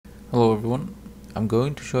Hello everyone, I'm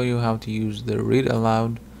going to show you how to use the Read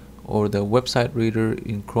Aloud or the website reader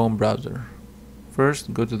in Chrome browser.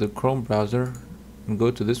 First, go to the Chrome browser and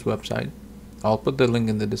go to this website. I'll put the link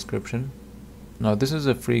in the description. Now this is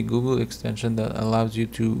a free Google extension that allows you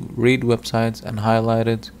to read websites and highlight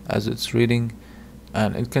it as it's reading,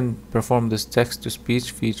 and it can perform this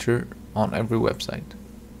text-to-speech feature on every website.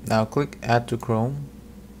 Now click Add to Chrome,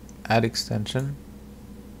 Add Extension,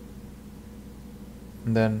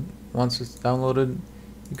 and then once it's downloaded,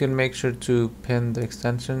 you can make sure to pin the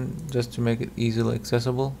extension just to make it easily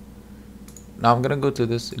accessible. Now I'm gonna go to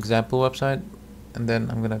this example website, and then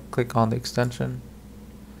I'm gonna click on the extension.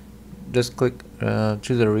 Just click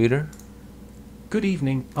choose a reader. Good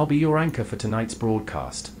evening, I'll be your anchor for tonight's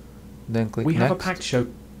broadcast. Then click We next, have a packed show.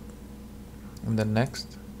 and then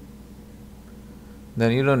next.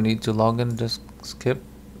 Then you don't need to log in, just skip,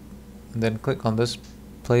 and then click on this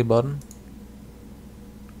play button.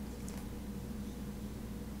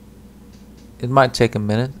 It might take a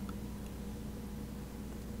minute.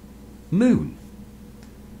 Moon.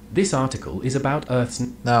 This article is about Earth's...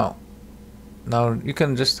 Now you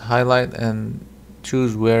can just highlight and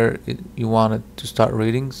choose where you want it to start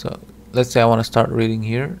reading. So let's say I want to start reading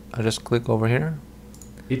here. I just click over here.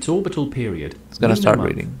 Its orbital period, It's gonna lunar start month,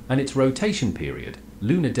 reading. and its rotation period,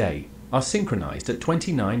 lunar day, are synchronized at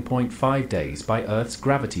 29.5 days by Earth's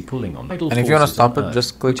gravity pulling on tidal And if you want to forces stop on it, Earth,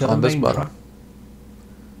 just click which are the on this main button.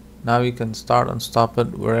 Now you can start and stop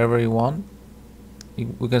it wherever you want.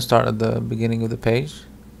 We can start at the beginning of the page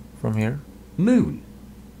from here. Moon.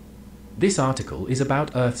 This article is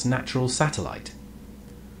about Earth's natural satellite.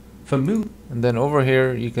 For Moon... And then over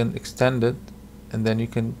here you can extend it, and then you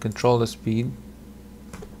can control the speed,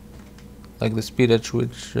 like the speed at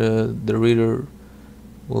which the reader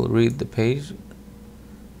will read the page.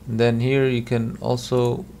 And then here you can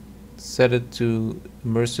also set it to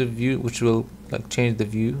immersive view, which will like change the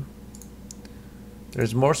view.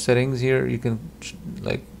 There's more settings here. You can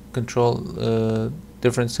like control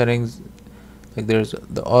different settings. Like there's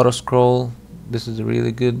the auto scroll. This is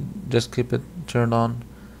really good. Just keep it turned on.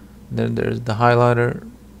 Then there's the highlighter.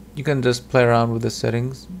 You can just play around with the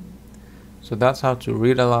settings. So that's how to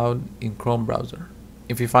read aloud in Chrome browser.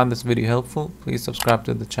 If you find this video helpful, please subscribe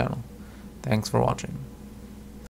to the channel. Thanks for watching.